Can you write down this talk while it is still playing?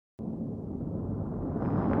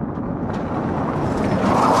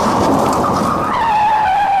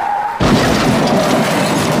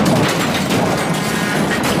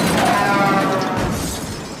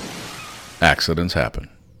accidents happen.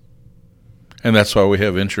 And that's why we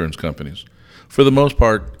have insurance companies. For the most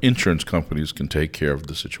part, insurance companies can take care of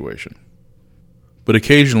the situation. But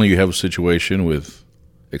occasionally you have a situation with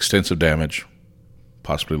extensive damage,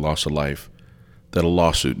 possibly loss of life, that a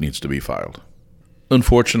lawsuit needs to be filed.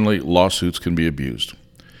 Unfortunately, lawsuits can be abused.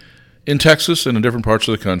 In Texas and in different parts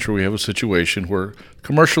of the country, we have a situation where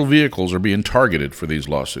commercial vehicles are being targeted for these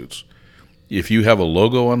lawsuits. If you have a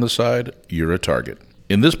logo on the side, you're a target.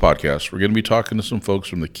 In this podcast, we're going to be talking to some folks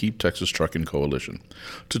from the Keep Texas Trucking Coalition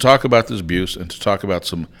to talk about this abuse and to talk about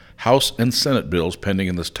some House and Senate bills pending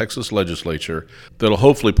in this Texas legislature that'll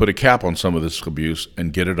hopefully put a cap on some of this abuse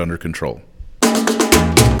and get it under control.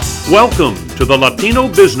 Welcome to the Latino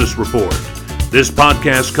Business Report. This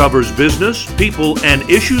podcast covers business, people, and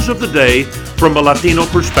issues of the day from a Latino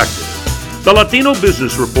perspective. The Latino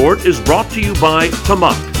Business Report is brought to you by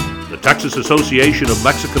TAMAC, the Texas Association of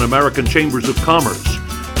Mexican American Chambers of Commerce.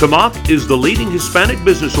 TAMAC is the leading Hispanic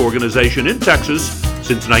business organization in Texas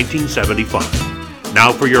since 1975.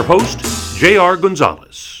 Now for your host, J.R.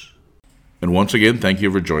 Gonzalez. And once again, thank you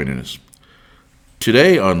for joining us.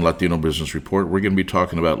 Today on Latino Business Report, we're going to be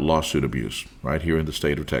talking about lawsuit abuse right here in the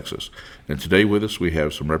state of Texas. And today with us, we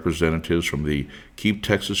have some representatives from the Keep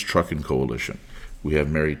Texas Trucking Coalition. We have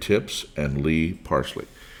Mary Tips and Lee Parsley.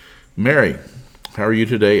 Mary, how are you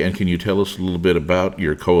today, and can you tell us a little bit about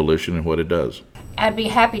your coalition and what it does? I'd be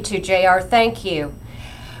happy to, JR. Thank you.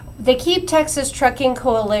 The Keep Texas Trucking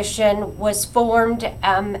Coalition was formed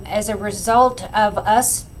as a result of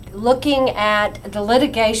us looking at the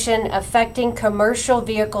litigation affecting commercial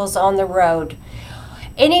vehicles on the road.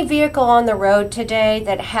 Any vehicle on the road today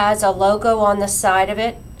that has a logo on the side of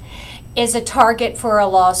it is a target for a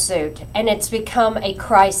lawsuit, and it's become a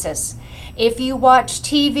crisis. If you watch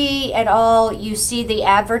TV at all, you see the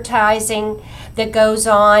advertising that goes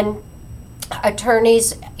on.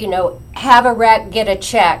 Attorneys, have a wreck, get a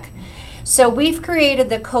check. So we've created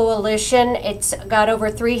the coalition. It's got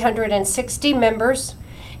over 360 members.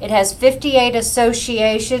 It has 58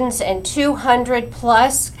 associations and 200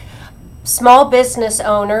 plus small business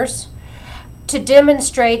owners to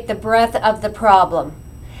demonstrate the breadth of the problem.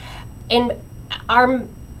 In our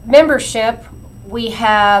membership, we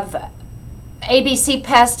have ABC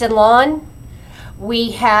Pest and Lawn,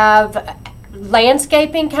 we have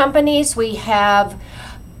landscaping companies, we have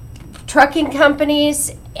trucking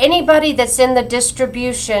companies. Anybody that's in the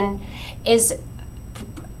distribution is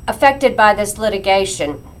affected by this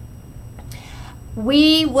litigation.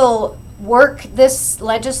 We will work this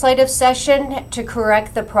legislative session to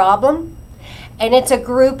correct the problem, and it's a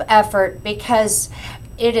group effort because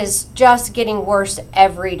it is just getting worse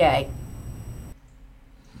every day.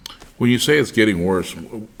 When you say it's getting worse,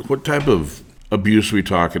 what type of abuse are we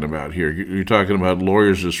talking about here? You're talking about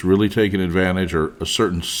lawyers just really taking advantage, or a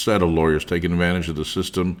certain set of lawyers taking advantage of the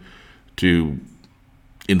system to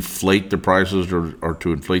inflate the prices or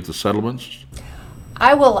to inflate the settlements?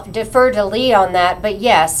 I will defer to Lee on that, but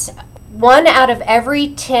yes, 1 out of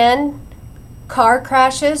every 10 car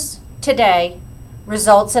crashes today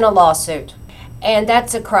results in a lawsuit, and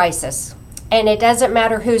that's a crisis. And it doesn't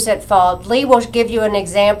matter who's at fault. Lee will give you an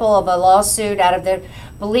example of a lawsuit out of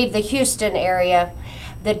the Houston area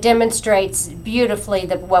that demonstrates beautifully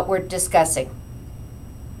what we're discussing.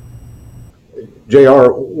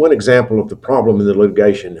 JR, one example of the problem in the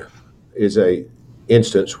litigation is a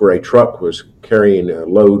instance where a truck was carrying a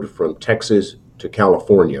load from Texas to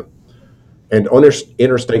California. And on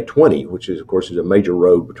Interstate 20, which is, of course, is a major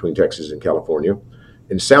road between Texas and California,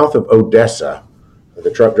 and south of Odessa, the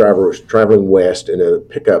truck driver was traveling west, and a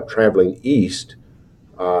pickup traveling east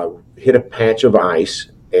hit a patch of ice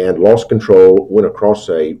and lost control, went across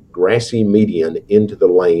a grassy median into the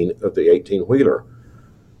lane of the 18-wheeler.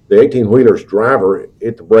 The 18-wheeler's driver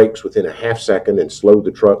hit the brakes within a half second and slowed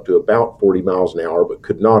the truck to about 40 miles an hour, but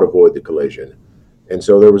could not avoid the collision. And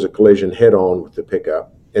so there was a collision head-on with the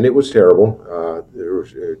pickup, and it was terrible.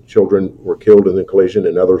 Children were killed in the collision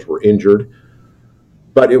and others were injured,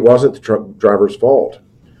 but it wasn't the truck driver's fault.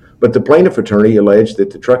 But the plaintiff attorney alleged that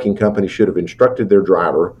the trucking company should have instructed their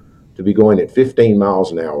driver to be going at 15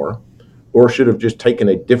 miles an hour, or should have just taken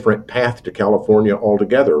a different path to California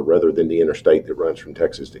altogether rather than the interstate that runs from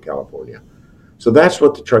Texas to California. So that's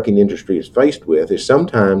what the trucking industry is faced with, is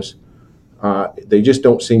sometimes they just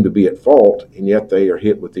don't seem to be at fault, and yet they are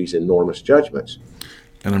hit with these enormous judgments.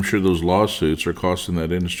 And I'm sure those lawsuits are costing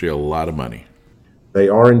that industry a lot of money. They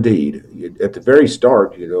are indeed. At the very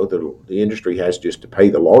start, the industry has just to pay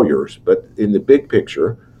the lawyers, but in the big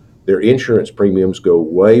picture, their insurance premiums go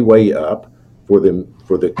way, way up for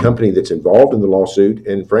the company that's involved in the lawsuit,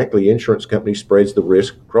 and frankly, insurance company spreads the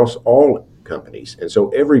risk across all companies. And so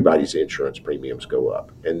everybody's insurance premiums go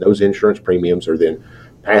up. And those insurance premiums are then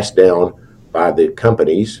passed down by the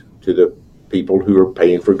companies to the people who are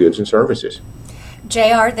paying for goods and services.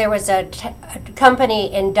 JR, there was a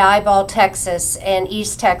company in Diboll, Texas, in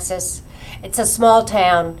East Texas. It's a small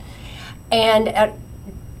town. And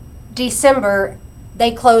December,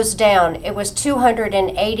 they closed down. It was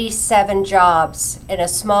 287 jobs in a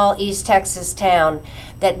small East Texas town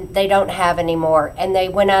that they don't have anymore. And they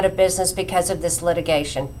went out of business because of this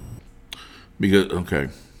litigation. Okay.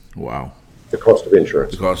 Wow. The cost of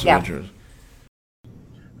insurance. The cost of insurance.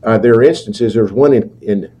 There are instances, there's one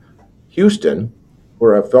in Houston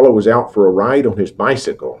where a fellow was out for a ride on his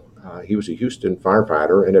bicycle. He was a Houston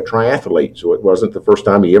firefighter and a triathlete, so it wasn't the first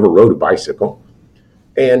time he ever rode a bicycle.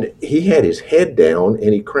 And he had his head down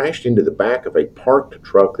and he crashed into the back of a parked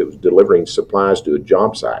truck that was delivering supplies to a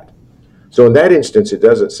job site. So in that instance, it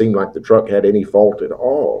doesn't seem like the truck had any fault at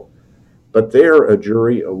all. But there, a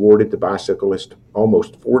jury awarded the bicyclist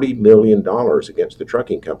almost $40 million against the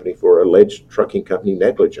trucking company for alleged trucking company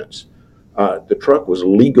negligence. The truck was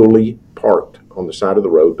legally parked on the side of the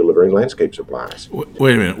road delivering landscape supplies.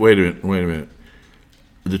 Wait a minute.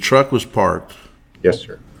 The truck was parked. Yes,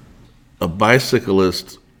 sir. A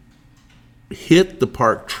bicyclist hit the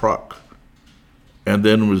parked truck and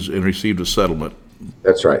then received a settlement.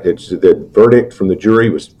 That's right. The verdict from the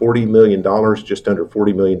jury was $40 million, just under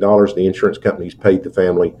 $40 million. The insurance companies paid the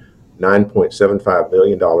family $9.75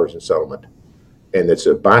 million in settlement. And it's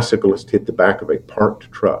a bicyclist hit the back of a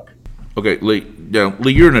parked truck. Okay, Lee,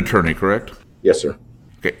 you're an attorney, correct? Yes, sir.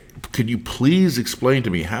 Okay. Could you please explain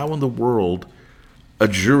to me how in the world a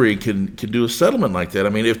jury can do a settlement like that? I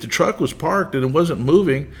mean, if the truck was parked and it wasn't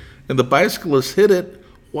moving and the bicyclist hit it,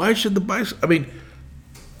 why should the bicycle... I mean,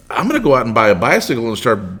 I'm going to go out and buy a bicycle and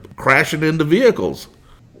start crashing into vehicles.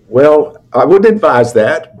 Well, I wouldn't advise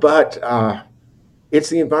that, but it's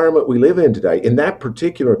the environment we live in today. In that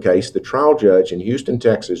particular case, the trial judge in Houston,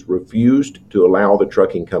 Texas, refused to allow the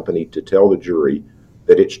trucking company to tell the jury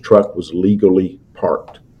that its truck was legally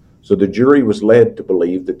parked. So the jury was led to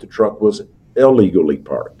believe that the truck was illegally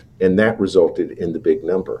parked, and that resulted in the big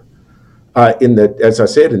number. As I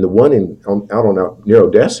said, in the one near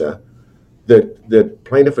Odessa, the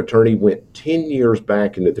plaintiff attorney went 10 years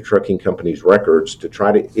back into the trucking company's records to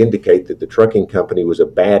try to indicate that the trucking company was a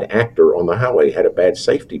bad actor on the highway, had a bad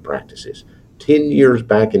safety practices. 10 years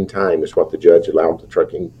back in time is what the judge allowed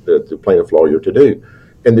the plaintiff lawyer to do.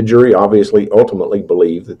 And the jury obviously ultimately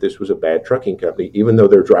believed that this was a bad trucking company, even though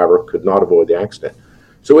their driver could not avoid the accident.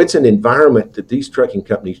 So it's an environment that these trucking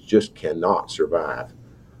companies just cannot survive.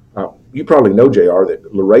 You probably know, JR,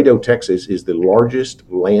 that Laredo, Texas is the largest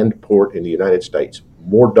land port in the United States.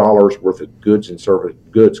 More dollars worth of goods and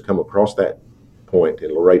goods come across that point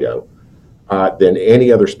in Laredo than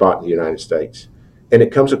any other spot in the United States. And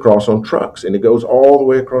it comes across on trucks, and it goes all the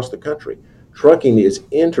way across the country. Trucking is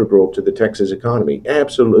integral to the Texas economy,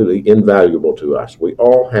 absolutely invaluable to us. We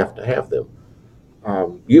all have to have them.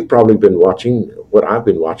 You've probably been watching what I've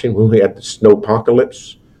been watching when we had the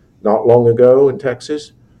snowpocalypse not long ago in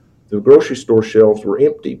Texas. The grocery store shelves were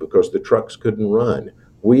empty because the trucks couldn't run.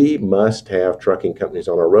 We must have trucking companies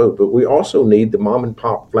on our road, but we also need the mom and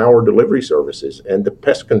pop flower delivery services and the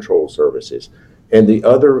pest control services and the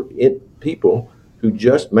other people who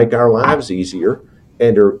just make our lives easier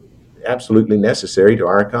and are absolutely necessary to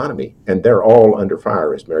our economy. And they're all under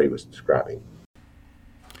fire, as Mary was describing.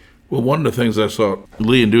 Well, one of the things I saw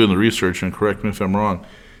Lee in doing the research, and correct me if I'm wrong,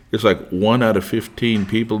 it's like 1 out of 15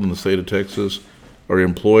 people in the state of Texas are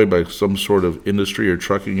employed by some sort of industry or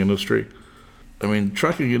trucking industry. I mean,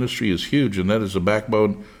 trucking industry is huge, and that is the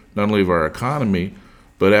backbone not only of our economy,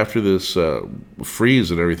 but after this freeze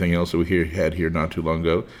and everything else that we had here not too long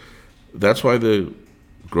ago, that's why the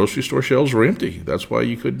grocery store shelves were empty. That's why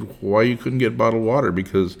you couldn't get bottled water,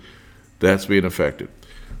 because that's being affected.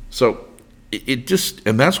 So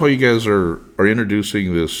and that's why you guys are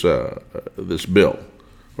introducing this bill,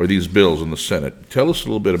 or these bills in the Senate. Tell us a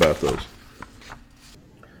little bit about those.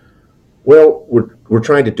 Well, we're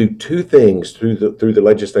trying to do two things through the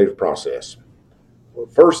legislative process.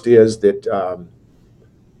 First is that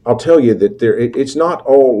I'll tell you that it's not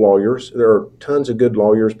all lawyers. There are tons of good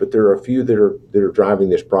lawyers, but there are a few that are driving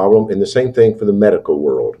this problem. And the same thing for the medical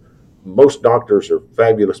world. Most doctors are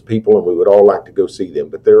fabulous people, and we would all like to go see them.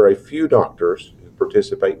 But there are a few doctors who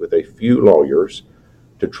participate with a few lawyers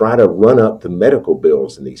to try to run up the medical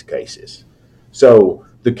bills in these cases. So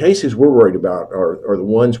the cases we're worried about are the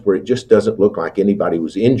ones where it just doesn't look like anybody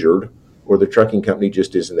was injured, or the trucking company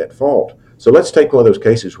just isn't at fault. So let's take one of those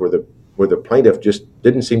cases where the plaintiff just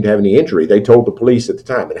didn't seem to have any injury. They told the police at the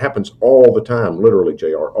time. It happens all the time, literally,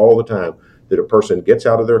 JR, all the time, that a person gets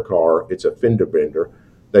out of their car, it's a fender bender.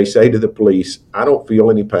 They say to the police, I don't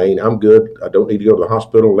feel any pain, I'm good, I don't need to go to the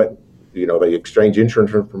hospital. They exchange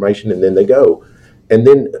insurance information and then they go. And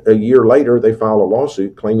then a year later, they file a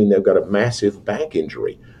lawsuit claiming they've got a massive back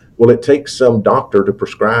injury. Well, it takes some doctor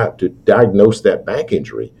to diagnose that back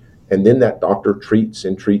injury. And then that doctor treats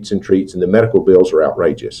and treats and treats, and the medical bills are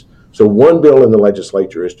outrageous. So one bill in the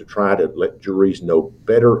legislature is to try to let juries know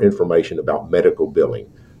better information about medical billing.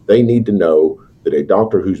 They need to know that a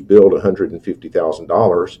doctor who's billed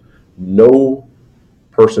 $150,000, no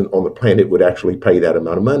person on the planet would actually pay that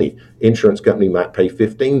amount of money. Insurance company might pay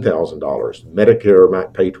 $15,000. Medicare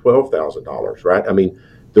might pay $12,000, right? I mean,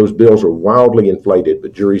 those bills are wildly inflated,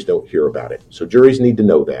 but juries don't hear about it. So juries need to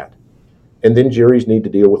know that. And then juries need to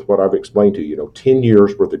deal with what I've explained to you. 10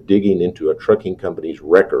 years worth of digging into a trucking company's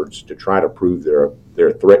records to try to prove their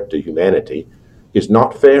threat to humanity is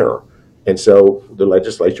not fair. And so the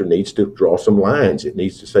legislature needs to draw some lines. It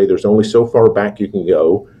needs to say there's only so far back you can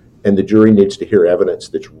go, and the jury needs to hear evidence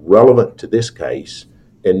that's relevant to this case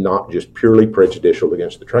and not just purely prejudicial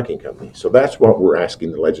against the trucking company. So that's what we're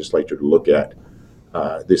asking the legislature to look at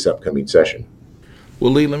this upcoming session.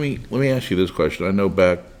 Well, Lee, let me ask you this question. I know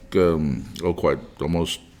back quite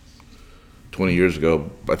almost 20 years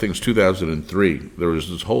ago, I think it's 2003, there was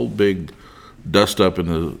this whole big dust up in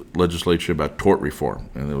the legislature about tort reform,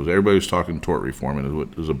 and everybody was talking tort reform, and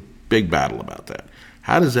it was a big battle about that.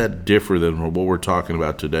 How does that differ than what we're talking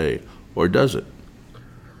about today, or does it?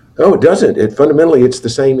 No, it doesn't. Fundamentally, it's the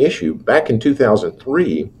same issue. Back in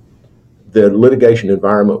 2003, the litigation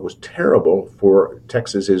environment was terrible for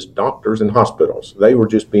Texas's doctors and hospitals. They were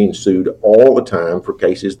just being sued all the time for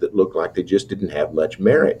cases that looked like they just didn't have much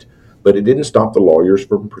merit. But it didn't stop the lawyers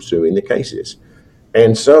from pursuing the cases.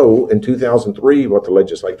 And so in 2003, what the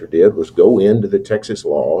legislature did was go into the Texas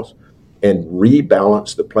laws and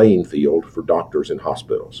rebalance the playing field for doctors and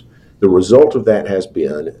hospitals. The result of that has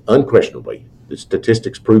been, unquestionably, the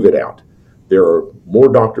statistics prove it out, there are more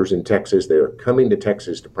doctors in Texas. They are coming to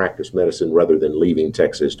Texas to practice medicine rather than leaving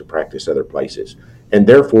Texas to practice other places. And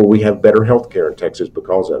therefore, we have better health care in Texas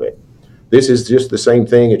because of it. This is just the same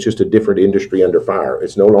thing. It's just a different industry under fire.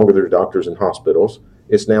 It's no longer the doctors and hospitals.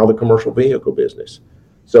 It's now the commercial vehicle business.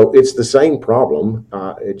 So it's the same problem,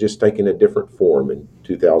 it just taking a different form in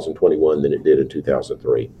 2021 than it did in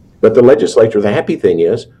 2003. But the legislature, the happy thing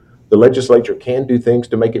is, the legislature can do things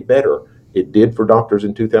to make it better. It did for doctors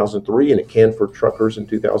in 2003, and it can for truckers in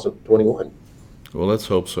 2021. Well, let's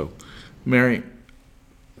hope so. Mary,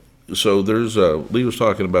 so there's Lee was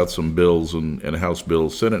talking about some bills and House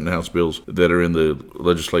bills, Senate and House bills that are in the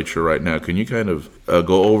legislature right now. Can you kind of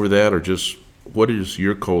go over that, or just what is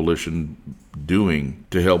your coalition doing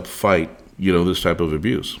to help fight, this type of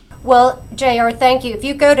abuse? Well, JR, thank you. If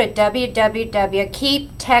you go to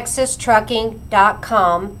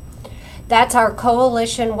www.keeptexastrucking.com, that's our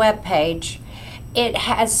coalition webpage. It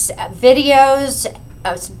has videos,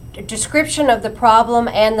 a description of the problem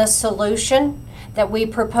and the solution that we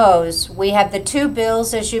propose. We have the two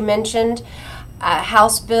bills, as you mentioned,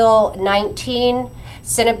 House Bill 19,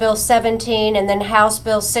 Senate Bill 17, and then House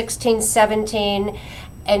Bill 1617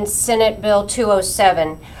 and Senate Bill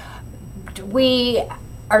 207. We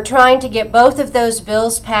are trying to get both of those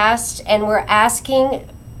bills passed, and we're asking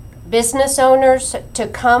business owners to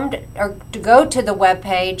come or to go to the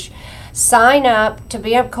webpage, sign up to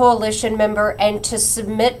be a coalition member, and to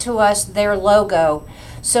submit to us their logo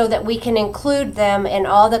so that we can include them in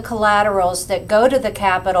all the collaterals that go to the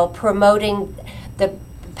Capitol promoting the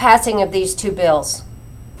passing of these two bills.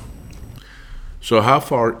 So how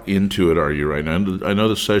far into it are you right now? I know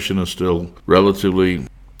the session is still relatively,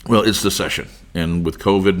 well, it's the session, and with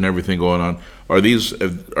COVID and everything going on, are these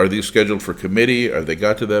scheduled for committee? Have they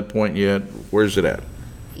got to that point yet? Where's it at?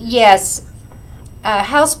 Yes.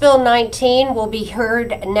 House Bill 19 will be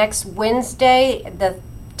heard next Wednesday, the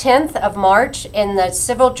 10th of March, in the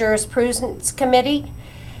Civil Jurisprudence Committee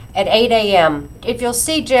at 8 a.m. If you'll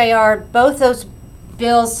see, JR, both those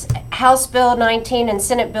bills, House Bill 19 and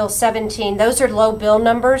Senate Bill 17, those are low bill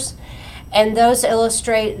numbers, and those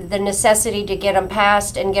illustrate the necessity to get them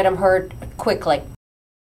passed and get them heard quickly.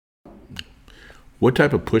 What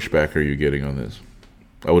type of pushback are you getting on this?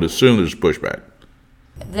 I would assume there's pushback.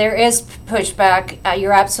 There is pushback.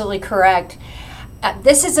 You're absolutely correct.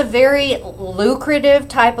 This is a very lucrative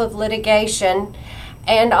type of litigation,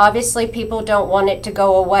 and obviously people don't want it to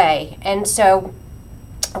go away. And so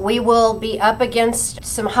we will be up against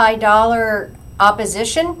some high dollar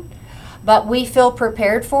opposition, but we feel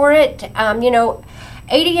prepared for it.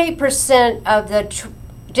 88% of the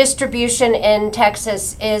distribution in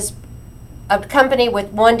Texas is a company with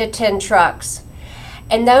 1 to 10 trucks.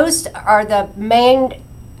 And those are the main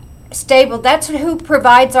stable, that's who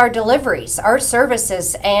provides our deliveries, our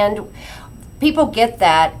services, and people get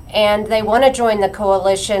that, and they want to join the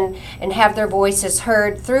coalition and have their voices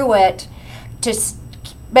heard through it to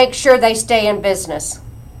make sure they stay in business.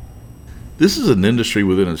 This is an industry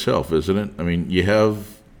within itself, isn't it? I mean, you have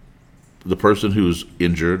the person who's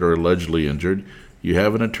injured or allegedly injured. You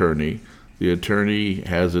have an attorney. The attorney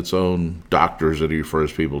has its own doctors that he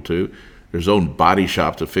refers people to. There's own body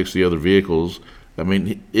shop to fix the other vehicles. I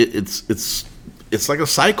mean, it's like a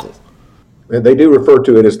cycle. And they do refer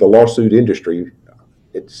to it as the lawsuit industry.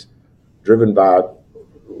 It's driven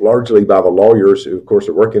largely by the lawyers who, of course,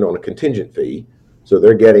 are working on a contingent fee. So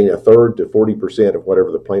they're getting a third to 40% of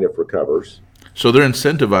whatever the plaintiff recovers. So they're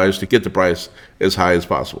incentivized to get the price as high as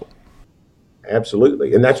possible.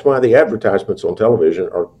 Absolutely. And that's why the advertisements on television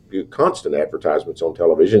are constant advertisements on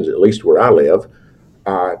television, at least where I live,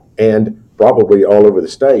 and probably all over the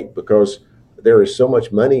state, because there is so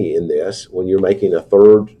much money in this when you're making a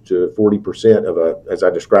third to 40% of as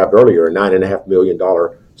I described earlier, a $9.5 million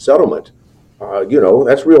settlement.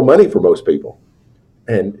 That's real money for most people.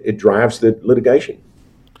 And it drives the litigation.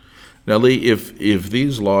 Now, Lee, if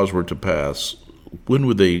these laws were to pass, when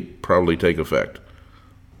would they probably take effect?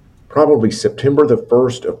 Probably September the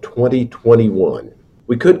 1st of 2021.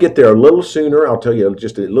 We could get there a little sooner. I'll tell you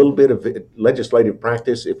just a little bit of legislative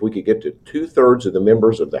practice. If we could get to 2/3 of the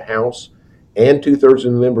members of the House and 2/3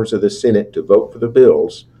 of the members of the Senate to vote for the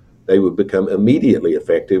bills, they would become immediately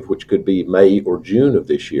effective, which could be May or June of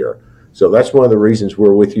this year. So that's one of the reasons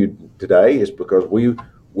we're with you today, is because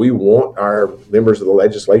we want our members of the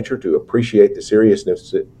legislature to appreciate the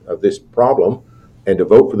seriousness of this problem and to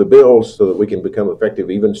vote for the bills so that we can become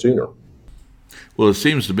effective even sooner. Well, it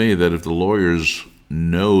seems to me that if the lawyers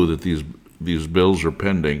know that these bills are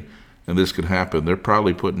pending and this could happen, they're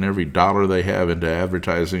probably putting every dollar they have into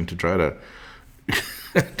advertising to try to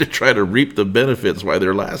to try to reap the benefits while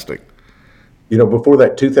they're lasting. Before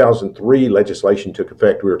that 2003 legislation took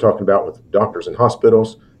effect, we were talking about with doctors and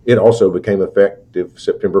hospitals, it also became effective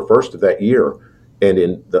September 1st of that year. And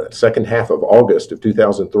in the second half of August of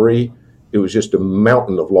 2003, it was just a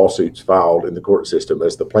mountain of lawsuits filed in the court system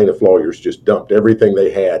as the plaintiff lawyers just dumped everything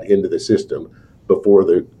they had into the system before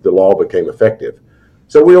the law became effective.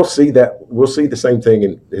 So we'll see the same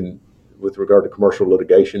thing in with regard to commercial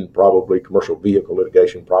litigation, probably commercial vehicle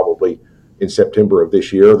litigation, probably in September of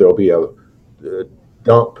this year. There'll be a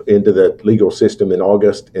dump into the legal system in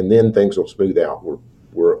August, and then things will smooth out.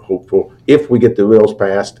 We're hopeful, if we get the bills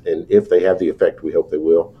passed and if they have the effect we hope they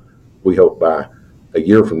will. We hope by a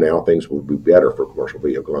year from now things will be better for commercial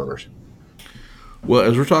vehicle owners. Well,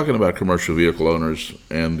 as we're talking about commercial vehicle owners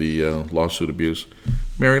and the lawsuit abuse,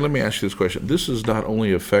 Mary, let me ask you this question. This is not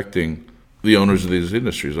only affecting the owners of these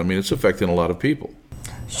industries. I mean, it's affecting a lot of people.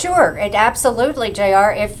 Sure, it absolutely,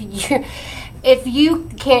 JR. If you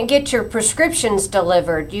can't get your prescriptions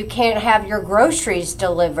delivered, you can't have your groceries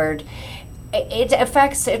delivered, it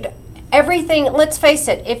affects everything. Let's face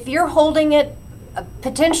it, if you're holding it,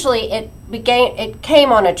 potentially it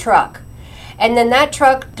came on a truck, and then that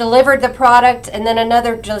truck delivered the product, and then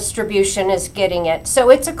another distribution is getting it. So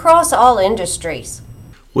it's across all industries.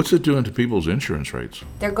 What's it doing to people's insurance rates?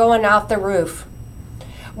 They're going off the roof.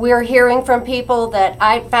 We're hearing from people that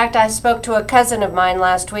in fact, I spoke to a cousin of mine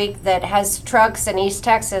last week that has trucks in East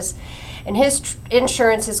Texas, and his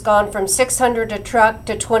insurance has gone from $600 a truck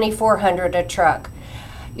to $2,400 a truck.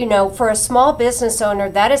 For a small business owner,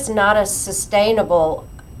 that is not a sustainable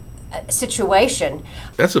situation.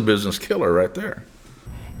 That's a business killer right there.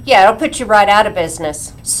 Yeah, it'll put you right out of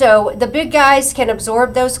business. So the big guys can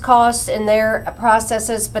absorb those costs in their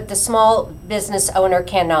processes, but the small business owner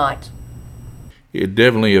cannot. It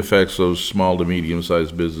definitely affects those small to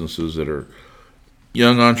medium-sized businesses that are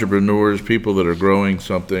young entrepreneurs, people that are growing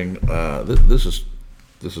something. This is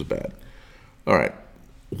bad. All right.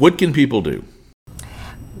 What can people do?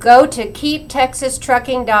 Go to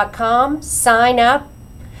keeptexastrucking.com, sign up,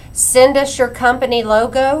 send us your company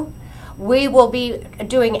logo. We will be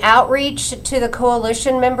doing outreach to the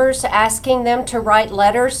coalition members, asking them to write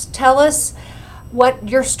letters. Tell us what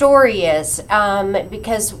your story is,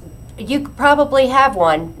 because you probably have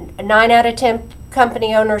one. 9 out of 10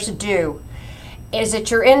 company owners do. Is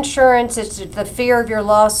it your insurance? Is it the fear of your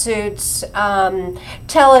lawsuits?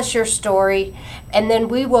 Tell us your story, and then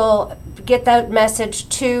we will get that message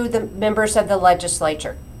to the members of the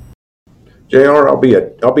legislature. JR, I'll be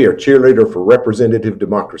a cheerleader for representative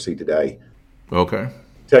democracy today. Okay.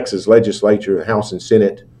 Texas legislature, House and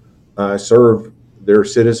Senate, serve their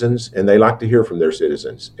citizens, and they like to hear from their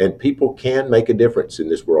citizens. And people can make a difference in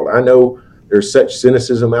this world. I know There's such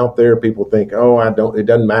cynicism out there. People think, oh, it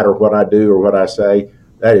doesn't matter what I do or what I say.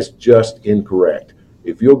 That is just incorrect.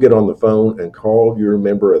 If you'll get on the phone and call your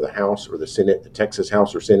member of the House or the Senate, the Texas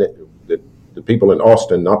House or Senate, the people in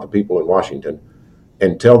Austin, not the people in Washington,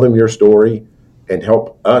 and tell them your story and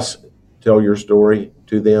help us tell your story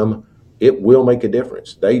to them, it will make a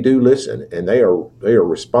difference. They do listen, and they are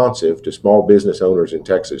responsive to small business owners in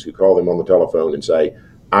Texas who call them on the telephone and say,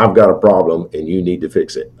 I've got a problem and you need to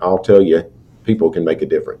fix it. I'll tell you, people can make a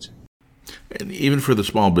difference. And even for the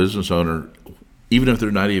small business owner, even if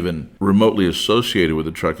they're not even remotely associated with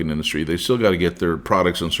the trucking industry, they still got to get their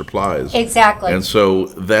products and supplies. Exactly. And so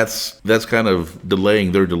that's kind of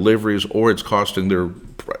delaying their deliveries, or it's costing their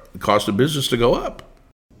cost of business to go up.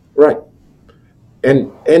 Right.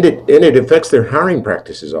 And it affects their hiring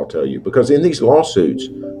practices, I'll tell you, because in these lawsuits,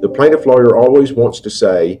 the plaintiff lawyer always wants to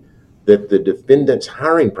say that the defendant's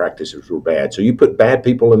hiring practices were bad. So you put bad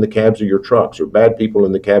people in the cabs of your trucks or bad people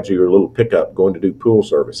in the cabs of your little pickup going to do pool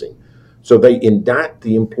servicing. So they indict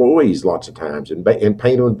the employees lots of times and paint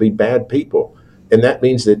them to be bad people. And that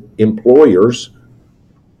means that employers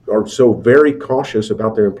are so very cautious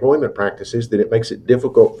about their employment practices that it makes it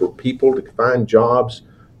difficult for people to find jobs,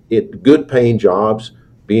 good paying jobs,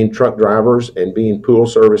 being truck drivers and being pool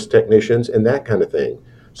service technicians and that kind of thing.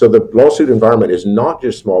 So the lawsuit environment is not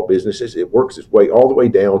just small businesses. It works its way all the way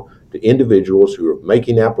down to individuals who are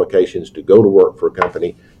making applications to go to work for a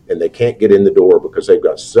company and they can't get in the door because they've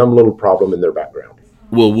got some little problem in their background.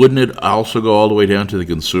 Well, wouldn't it also go all the way down to the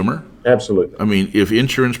consumer? Absolutely. I mean, if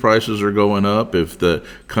insurance prices are going up, if the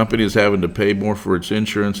company is having to pay more for its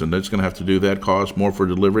insurance and it's going to have to do that cost more for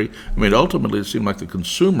delivery, I mean, ultimately it seems like the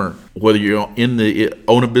consumer, whether you're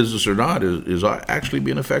own a business or not, is actually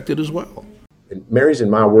being affected as well. In Mary's in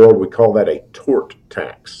my world, we call that a tort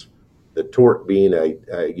tax. The tort being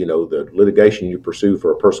the litigation you pursue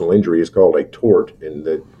for a personal injury is called a tort in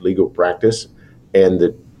the legal practice. And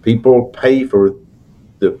the people pay for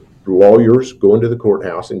the lawyers going to the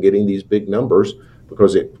courthouse and getting these big numbers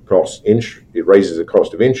because it raises the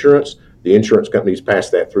cost of insurance. The insurance companies pass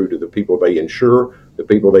that through to the people they insure. The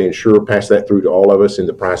people they insure pass that through to all of us in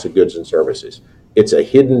the price of goods and services. It's a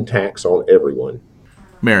hidden tax on everyone.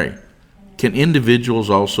 Mary, can individuals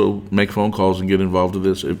also make phone calls and get involved in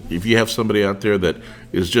this? If you have somebody out there that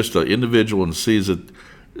is just an individual and sees that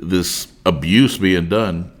this abuse being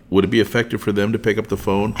done, would it be effective for them to pick up the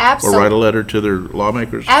phone or write a letter to their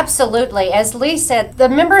lawmakers? Absolutely. As Lee said, the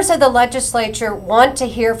members of the legislature want to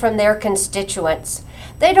hear from their constituents.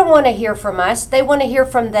 They don't want to hear from us. They want to hear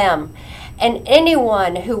from them. And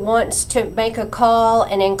anyone who wants to make a call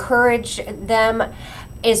and encourage them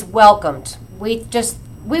is welcomed. We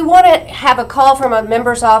want to have a call from a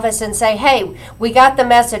member's office and say, hey, we got the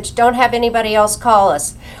message. Don't have anybody else call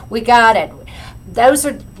us. We got it. Those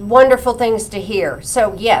are wonderful things to hear.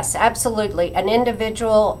 So yes, absolutely. An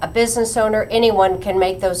individual, a business owner, anyone can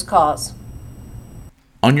make those calls.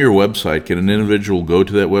 On your website, can an individual go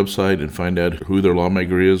to that website and find out who their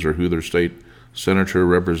lawmaker is or who their state senator or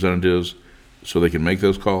representative is so they can make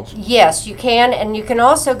those calls? Yes, you can. And you can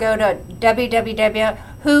also go to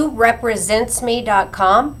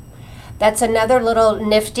www.whorepresentsme.com. That's another little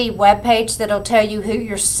nifty webpage that'll tell you who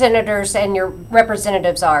your senators and your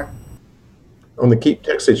representatives are. On the Keep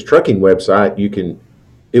Texas Trucking website,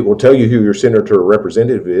 it will tell you who your senator or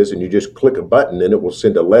representative is, and you just click a button and it will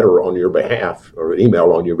send a letter on your behalf or an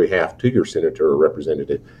email on your behalf to your senator or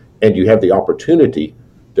representative. And you have the opportunity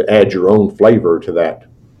to add your own flavor to that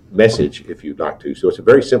message if you'd like to. So it's a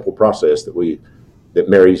very simple process that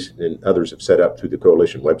Mary's and others have set up through the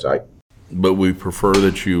coalition website. But we prefer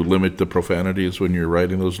that you limit the profanities when you're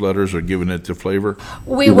writing those letters or giving it to flavor?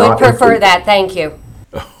 We would prefer that. Thank you.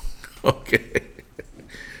 Okay.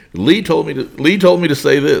 Lee told me to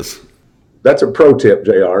say this. That's a pro tip,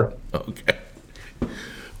 JR. Okay.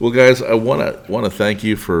 Well, guys, I want to thank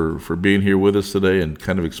you for being here with us today and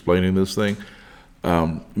kind of explaining this thing.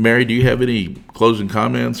 Mary, do you have any closing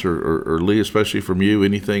comments, or Lee, especially from you,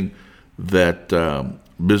 anything that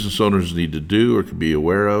business owners need to do or can be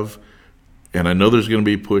aware of? And I know there's going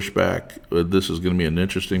to be pushback. This is going to be an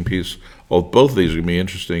interesting piece. Well, both of these are going to be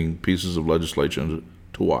interesting pieces of legislation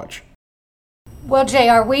to watch. Well,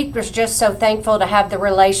 JR, we were just so thankful to have the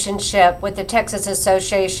relationship with the Texas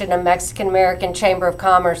Association of Mexican American Chamber of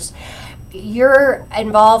Commerce. Your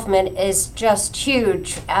involvement is just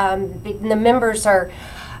huge. The members are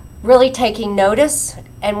really taking notice,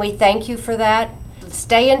 and we thank you for that.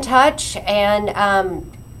 Stay in touch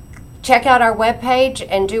and check out our webpage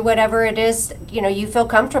and do whatever it is you feel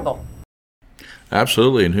comfortable.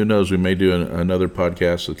 Absolutely, and who knows, we may do another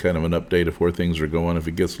podcast with kind of an update of where things are going if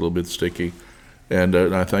it gets a little bit sticky. And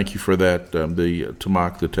I thank you for that. The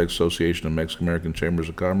TAMAC, the Texas Association of Mexican-American Chambers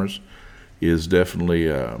of Commerce, is definitely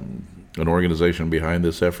an organization behind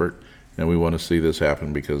this effort, and we want to see this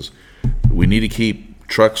happen because we need to keep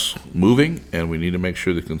trucks moving, and we need to make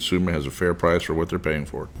sure the consumer has a fair price for what they're paying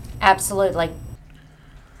for. Absolutely.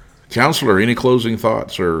 Counselor, any closing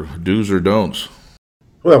thoughts or do's or don'ts?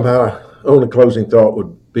 Well, my only closing thought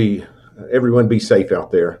would be everyone be safe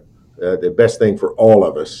out there. The best thing for all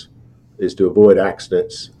of us is to avoid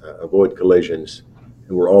accidents, avoid collisions,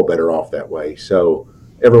 and we're all better off that way. So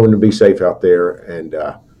everyone be safe out there, and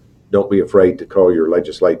don't be afraid to call your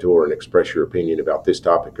legislator and express your opinion about this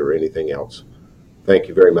topic or anything else. Thank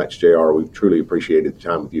you very much, JR. We've truly appreciated the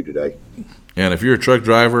time with you today. And if you're a truck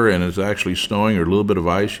driver and it's actually snowing or a little bit of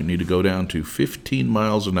ice, you need to go down to 15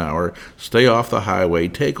 miles an hour, stay off the highway,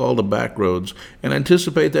 take all the back roads, and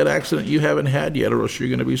anticipate that accident you haven't had yet, or else you're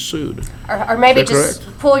going to be sued. Or maybe just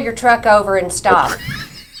correct? Pull your truck over and stop.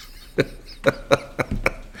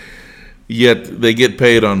 Yet they get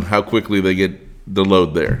paid on how quickly they get the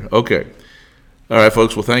load there. Okay. All right,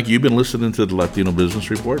 folks. Well, thank you. You've been listening to the Latino Business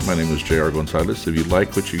Report. My name is J.R. Gonzalez. If you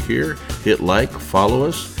like what you hear, hit like, follow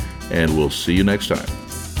us, and we'll see you next time.